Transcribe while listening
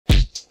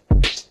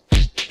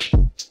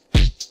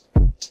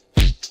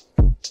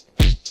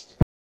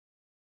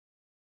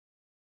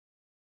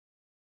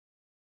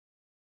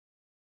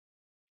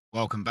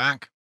Welcome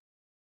back.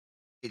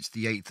 It's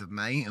the 8th of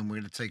May, and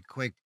we're going to take a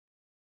quick.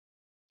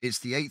 It's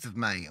the 8th of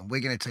May, and we're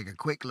going to take a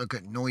quick look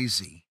at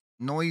Noisee.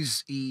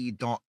 Noisee.ai.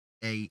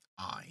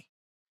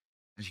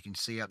 As you can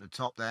see at the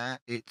top there,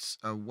 it's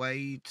a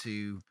way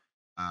to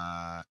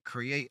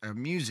create a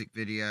music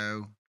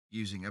video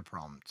using a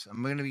prompt.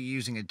 I'm going to be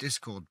using a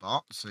Discord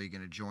bot, so you're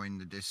going to join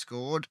the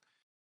Discord.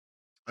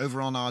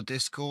 Over on our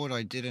Discord,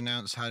 I did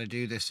announce how to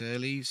do this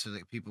early so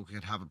that people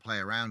could have a play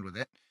around with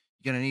it.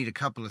 You're going to need a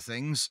couple of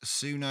things: a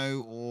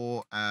Suno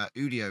or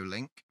Udio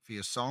link for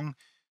your song,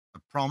 a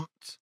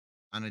prompt,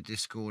 and a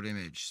Discord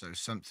image. So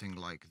something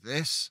like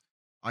this.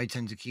 I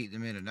tend to keep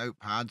them in a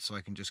notepad so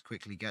I can just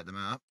quickly get them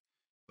up.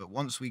 But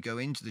once we go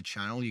into the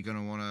channel, you're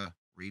going to want to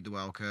read the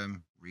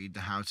welcome, read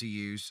the how to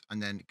use,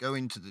 and then go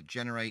into the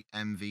generate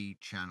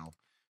MV channel.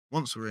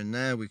 Once we're in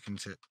there, we can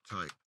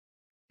type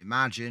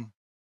imagine,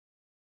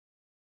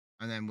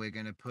 and then we're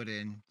going to put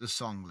in the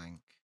song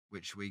link,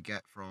 which we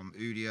get from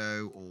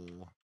Udio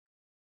or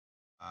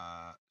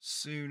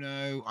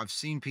Suno. I've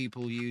seen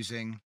people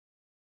using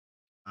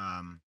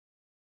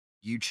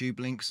YouTube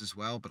links as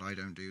well, but I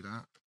don't do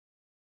that.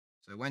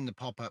 So when the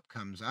pop-up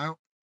comes out,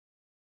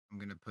 I'm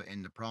going to put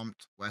in the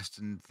prompt,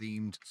 Western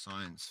themed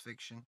science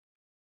fiction.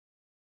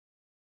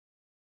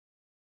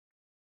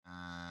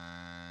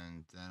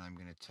 And then I'm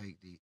going to take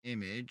the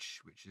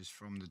image, which is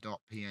from the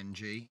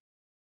 .png.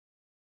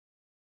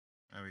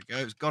 There we go.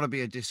 It's got to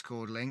be a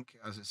Discord link,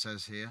 as it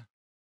says here.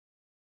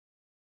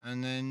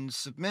 And then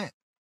submit.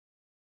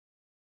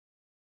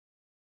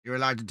 You're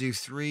allowed to do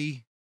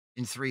 3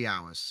 in 3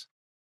 hours.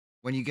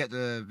 When you get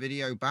the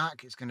video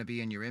back, it's going to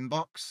be in your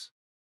inbox.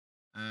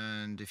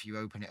 And if you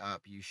open it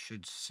up, you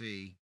should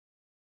see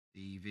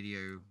the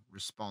video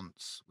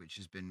response, which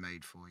has been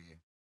made for you.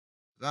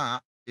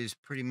 That is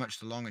pretty much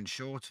the long and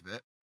short of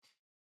it.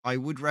 I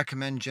would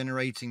recommend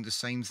generating the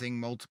same thing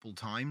multiple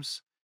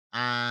times,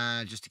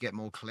 just to get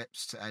more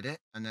clips to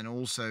edit. And then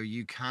also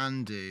you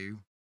can do,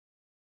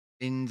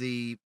 in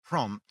the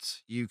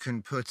prompt, you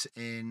can put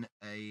in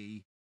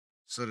a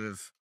sort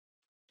of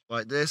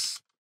like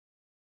this.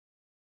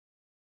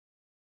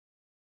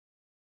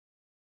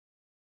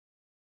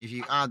 If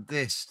you add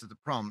this to the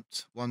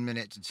prompt, 1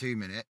 minute to 2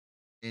 minute,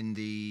 in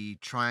the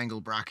triangle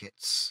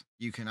brackets,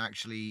 you can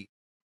actually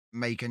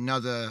make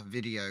another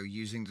video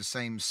using the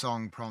same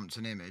song, prompt,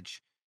 and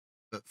image,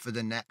 but for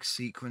the next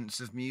sequence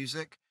of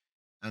music.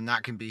 And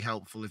that can be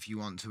helpful if you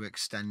want to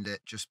extend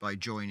it just by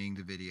joining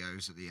the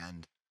videos at the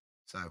end.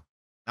 So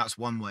that's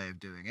one way of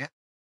doing it.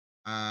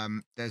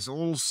 There's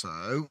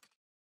also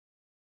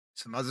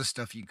some other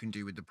stuff you can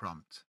do with the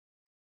prompt.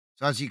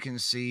 So as you can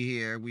see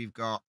here, we've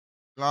got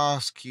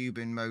glass cube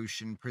in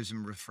motion,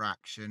 prism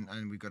refraction,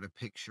 and we've got a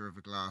picture of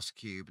a glass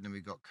cube. And then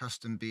we've got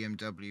custom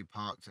BMW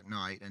parked at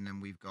night. And then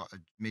we've got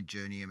a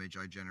Midjourney image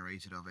I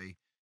generated of a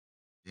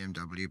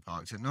BMW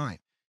parked at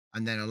night.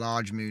 And then a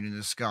large moon in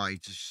the sky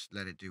to just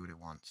let it do what it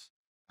wants.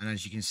 And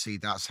as you can see,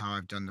 that's how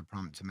I've done the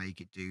prompt to make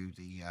it do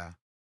the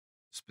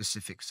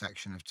specific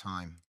section of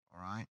time. All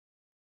right.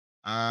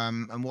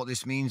 And what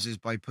this means is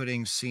by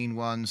putting scene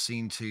 1,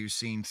 scene 2,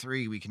 scene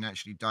 3, we can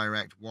actually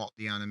direct what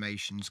the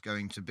animation's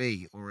going to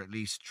be, or at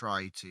least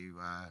try to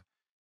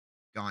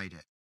guide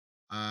it.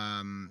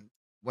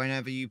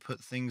 Whenever you put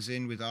things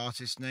in with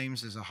artist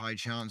names, there's a high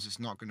chance it's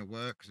not going to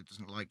work because it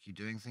doesn't like you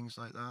doing things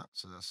like that.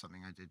 So that's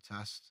something I did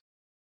test.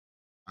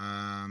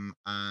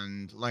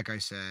 And like I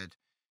said,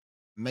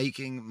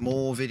 making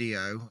more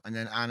video and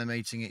then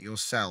animating it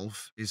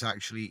yourself is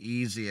actually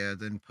easier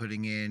than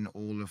putting in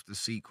all of the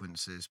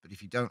sequences. But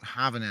if you don't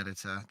have an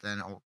editor,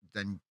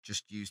 then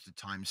just use the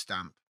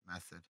timestamp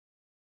method.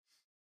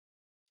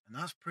 And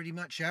that's pretty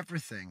much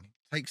everything.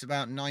 Takes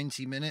about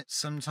 90 minutes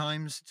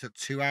sometimes. It took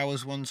 2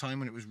 hours one time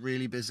when it was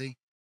really busy.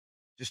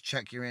 Just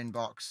check your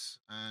inbox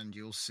and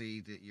you'll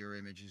see that your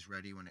image is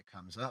ready when it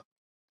comes up.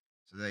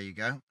 So there you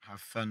go.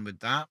 Have fun with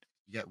that.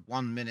 You get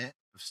 1 minute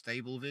of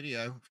stable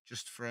video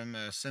just from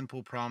a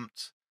simple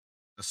prompt,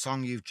 a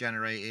song you've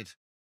generated,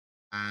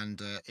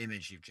 and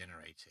image you've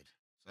generated.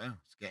 So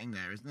it's getting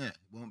there, isn't it?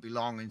 It won't be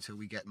long until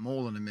we get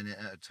more than a minute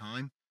at a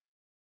time.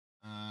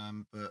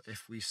 But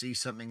if we see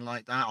something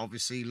like that,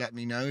 obviously let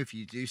me know if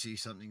you do see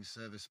something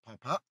service pop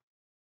up.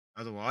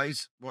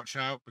 Otherwise, watch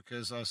out,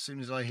 because as soon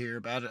as I hear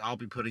about it, I'll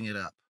be putting it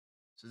up.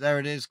 So there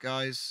it is,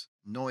 guys.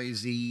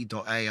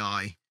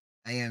 Noisee.ai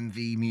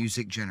AMV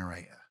music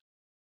generator.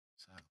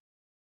 So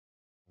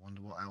I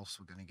wonder what else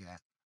we're going to get.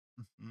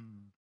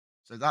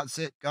 So that's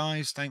it,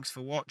 guys. Thanks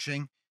for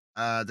watching.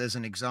 There's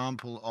an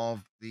example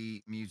of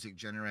the music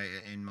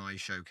generator in my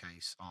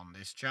showcase on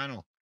this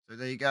channel. So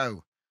there you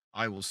go.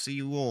 I will see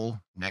you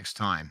all next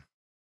time.